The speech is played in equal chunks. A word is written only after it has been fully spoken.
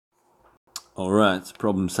Alright,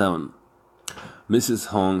 problem 7. Mrs.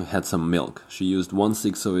 Hong had some milk. She used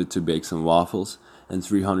 1/6 of it to bake some waffles and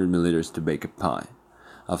 300 milliliters to bake a pie.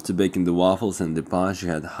 After baking the waffles and the pie, she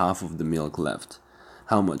had half of the milk left.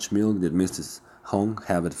 How much milk did Mrs. Hong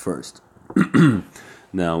have at first?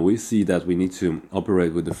 Now we see that we need to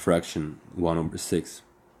operate with the fraction 1/6,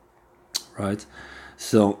 right?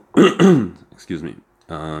 So, excuse me,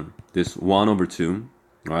 this 1/2,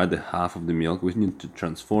 right, the half of the milk, we need to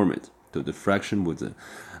transform it to the fraction with the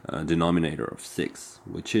denominator of 6,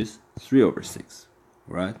 which is 3/6,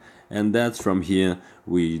 right? And that's from here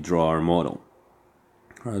we draw our model.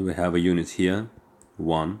 Right, we have a unit here,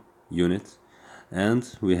 1 unit,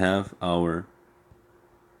 and we have our,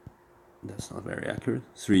 that's not very accurate,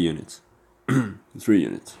 3 units. 3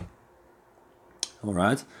 units.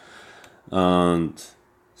 Alright, and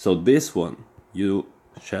so this one, you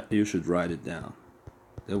should write it down.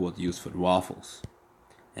 That was used for waffles.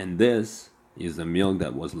 And this is the milk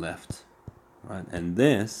that was left, right? And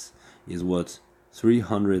this is what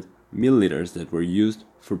 300 milliliters that were used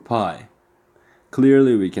for pie.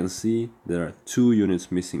 Clearly we can see there are 2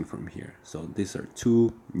 units missing from here. So these are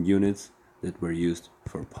 2 units that were used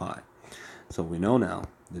for pie. So we know now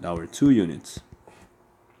that our 2 units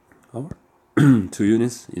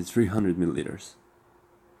is 300 milliliters.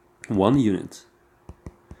 1 unit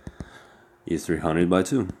is 300 by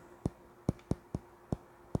 2,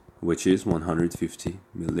 which is 150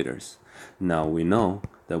 milliliters. Now we know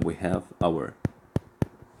that we have our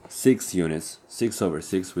 6 units,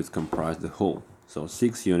 6/6, which comprise the whole. So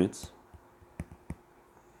 6 units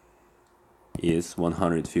is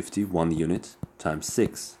 150, 1 unit, times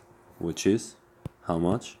 6, which is how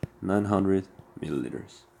much? 900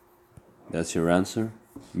 milliliters. That's your answer.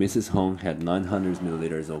 Mrs. Hong had 900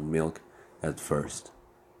 milliliters of milk at first.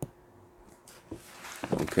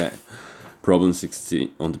 Okay. Problem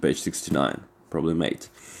 60 on the page 69. Problem 8.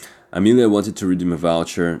 Amelia wanted to redeem a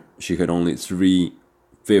voucher. She had only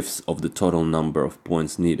 3/5 of the total number of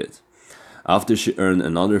points needed. After she earned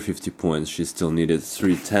another 50 points, she still needed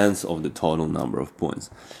 3/10 of the total number of points.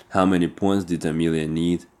 How many points did Amelia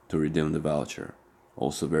need to redeem the voucher?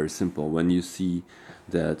 Also very simple. When you see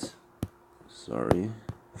that,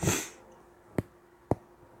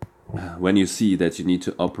 when you see that you need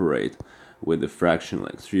to operate with a fraction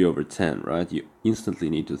like 3/10, right, you instantly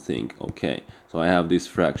need to think, okay, so I have this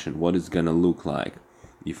fraction, what is gonna look like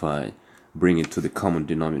if I bring it to the common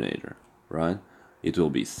denominator, right? It will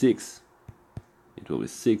be 6. It will be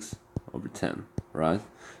 6/10, right?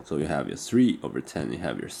 So you have your 3/10, you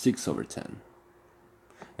have your 6/10,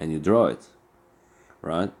 and you draw it,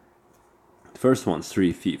 right? The first one,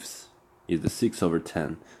 3/5, is the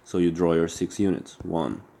 6/10, so you draw your 6 units,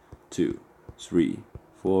 1, 2, 3,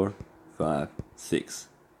 4, 5, 6.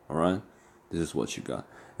 Alright, this is what you got.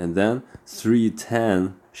 And then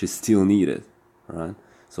 3/10 she still needed, right?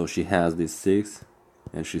 So she has this 6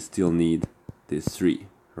 and she still need this 3,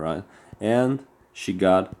 right? And she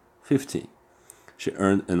got 50. She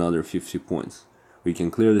earned another 50 points. We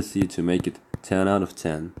can clearly see to make it 10 out of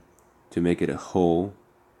 10, to make it a whole,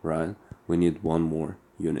 right, we need 1 more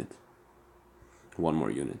unit. 1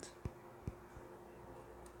 more unit.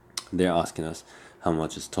 They're asking us how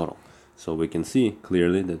much is total. So we can see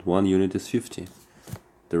clearly that 1 unit is 50.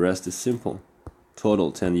 The rest is simple.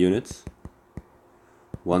 Total 10 units.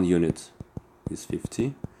 1 unit is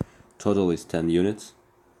 50. Total is 10 units.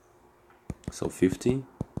 So 50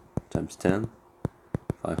 times 10,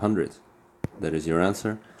 500. That is your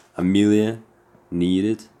answer. Amelia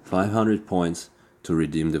needed 500 points to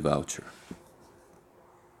redeem the voucher.